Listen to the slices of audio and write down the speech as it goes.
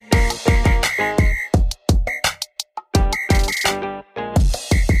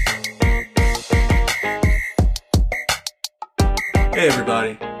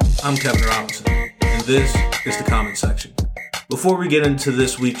I'm Kevin Robinson, and this is the comment section. Before we get into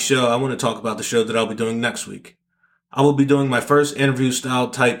this week's show, I want to talk about the show that I'll be doing next week. I will be doing my first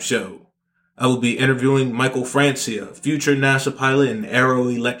interview-style type show. I will be interviewing Michael Francia, future NASA pilot and aero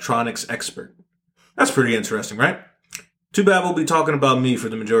electronics expert. That's pretty interesting, right? Too bad we'll be talking about me for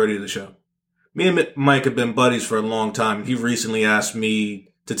the majority of the show. Me and Mike have been buddies for a long time, and he recently asked me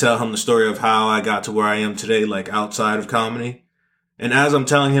to tell him the story of how I got to where I am today, like outside of comedy. And as I'm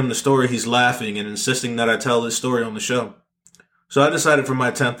telling him the story, he's laughing and insisting that I tell this story on the show. So I decided for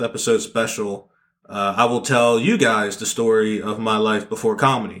my 10th episode special, I will tell you guys the story of my life before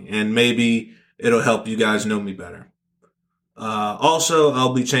comedy, and maybe it'll help you guys know me better. Also,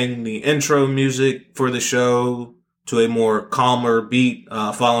 I'll be changing the intro music for the show to a more calmer beat,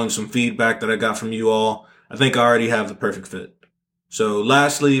 following some feedback that I got from you all. I think I already have the perfect fit. So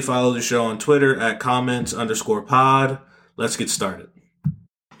lastly, follow the show on Twitter at comments_pod. Let's get started.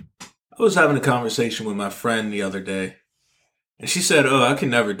 I was having a conversation with my friend the other day, and she said, I can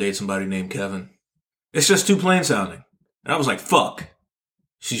never date somebody named Kevin. It's just too plain sounding. And I was like, fuck.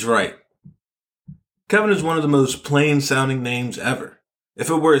 She's right. Kevin is one of the most plain sounding names ever. If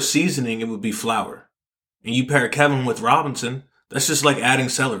it were a seasoning, it would be flour. And you pair Kevin with Robinson, that's just like adding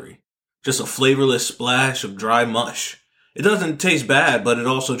celery. Just a flavorless splash of dry mush. It doesn't taste bad, but it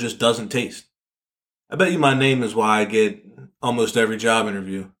also just doesn't taste. I bet you my name is why I get almost every job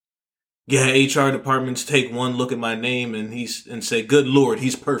interview. Yeah, HR departments take one look at my name and say, good Lord,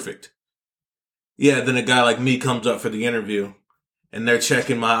 he's perfect. Yeah, then a guy like me comes up for the interview, and they're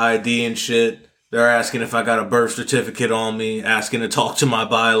checking my ID and shit. They're asking if I got a birth certificate on me, asking to talk to my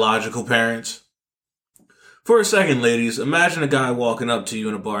biological parents. For a second, ladies, imagine a guy walking up to you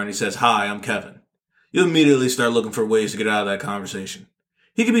in a bar and he says, hi, I'm Kevin. You immediately start looking for ways to get out of that conversation.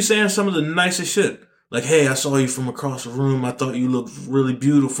 He could be saying some of the nicest shit. Like, hey, I saw you from across the room. I thought you looked really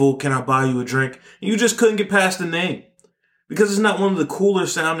beautiful. Can I buy you a drink? And you just couldn't get past the name. Because it's not one of the cooler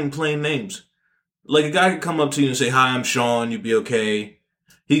sounding plain names. Like, a guy could come up to you and say, hi, I'm Sean. You'd be okay.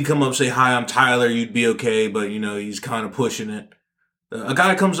 He could come up and say, hi, I'm Tyler. You'd be okay. But, he's kind of pushing it. A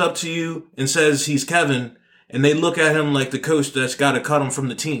guy comes up to you and says he's Kevin. And they look at him like the coach that's got to cut him from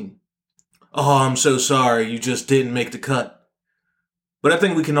the team. Oh, I'm so sorry. You just didn't make the cut. But I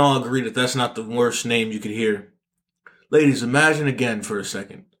think we can all agree that that's not the worst name you could hear. Ladies, imagine again for a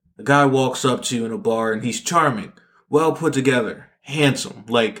second. A guy walks up to you in a bar and he's charming, well put together, handsome,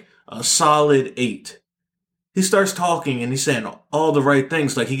 like a solid 8. He starts talking and he's saying all the right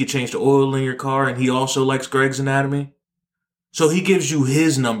things, like he could change the oil in your car and he also likes Greg's Anatomy. So he gives you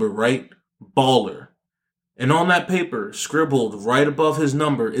his number, right? Baller. And on that paper, scribbled right above his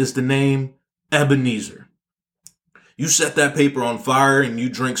number, is the name Ebenezer. You set that paper on fire and you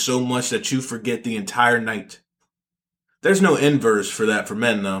drink so much that you forget the entire night. There's no inverse for that for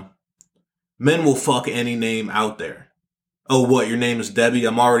men, though. Men will fuck any name out there. Oh, what, your name is Debbie?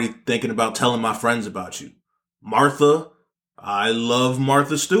 I'm already thinking about telling my friends about you. Martha? I love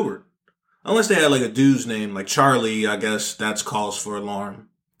Martha Stewart. Unless they had like a dude's name, like Charlie, I guess that's cause for alarm.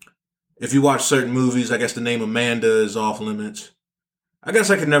 If you watch certain movies, I guess the name Amanda is off limits. I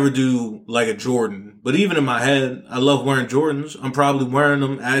guess I could never do like a Jordan, but even in my head, I love wearing Jordans. I'm probably wearing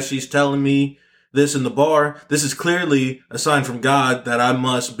them as she's telling me this in the bar. This is clearly a sign from God that I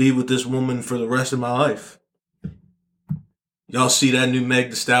must be with this woman for the rest of my life. Y'all see that new Meg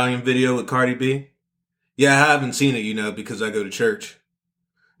Thee Stallion video with Cardi B? Yeah, I haven't seen it, because I go to church.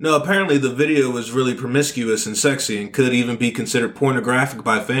 No, apparently the video was really promiscuous and sexy and could even be considered pornographic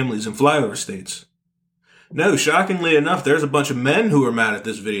by families in flyover states. No, shockingly enough, there's a bunch of men who are mad at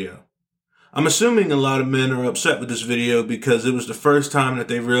this video. I'm assuming a lot of men are upset with this video because it was the first time that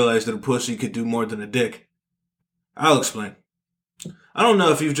they realized that a pussy could do more than a dick. I'll explain. I don't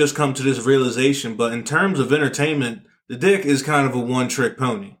know if you've just come to this realization, but in terms of entertainment, the dick is kind of a one-trick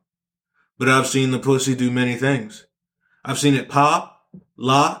pony. But I've seen the pussy do many things. I've seen it pop,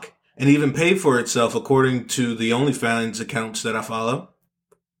 lock, and even pay for itself according to the OnlyFans accounts that I follow.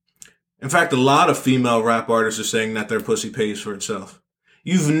 In fact, a lot of female rap artists are saying that their pussy pays for itself.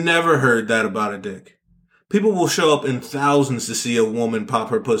 You've never heard that about a dick. People will show up in thousands to see a woman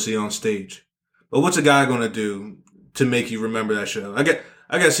pop her pussy on stage. But what's a guy going to do to make you remember that show?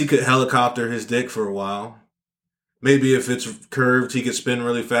 I guess he could helicopter his dick for a while. Maybe if it's curved, he could spin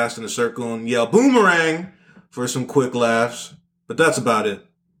really fast in a circle and yell boomerang for some quick laughs. But that's about it.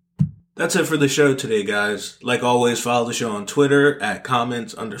 That's it for the show today, guys. Like always, follow the show on Twitter at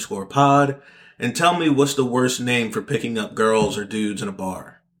comments_pod and tell me what's the worst name for picking up girls or dudes in a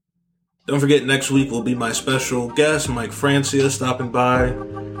bar. Don't forget, next week will be my special guest, Mike Francia, stopping by.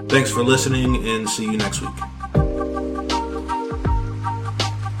 Thanks for listening and see you next week.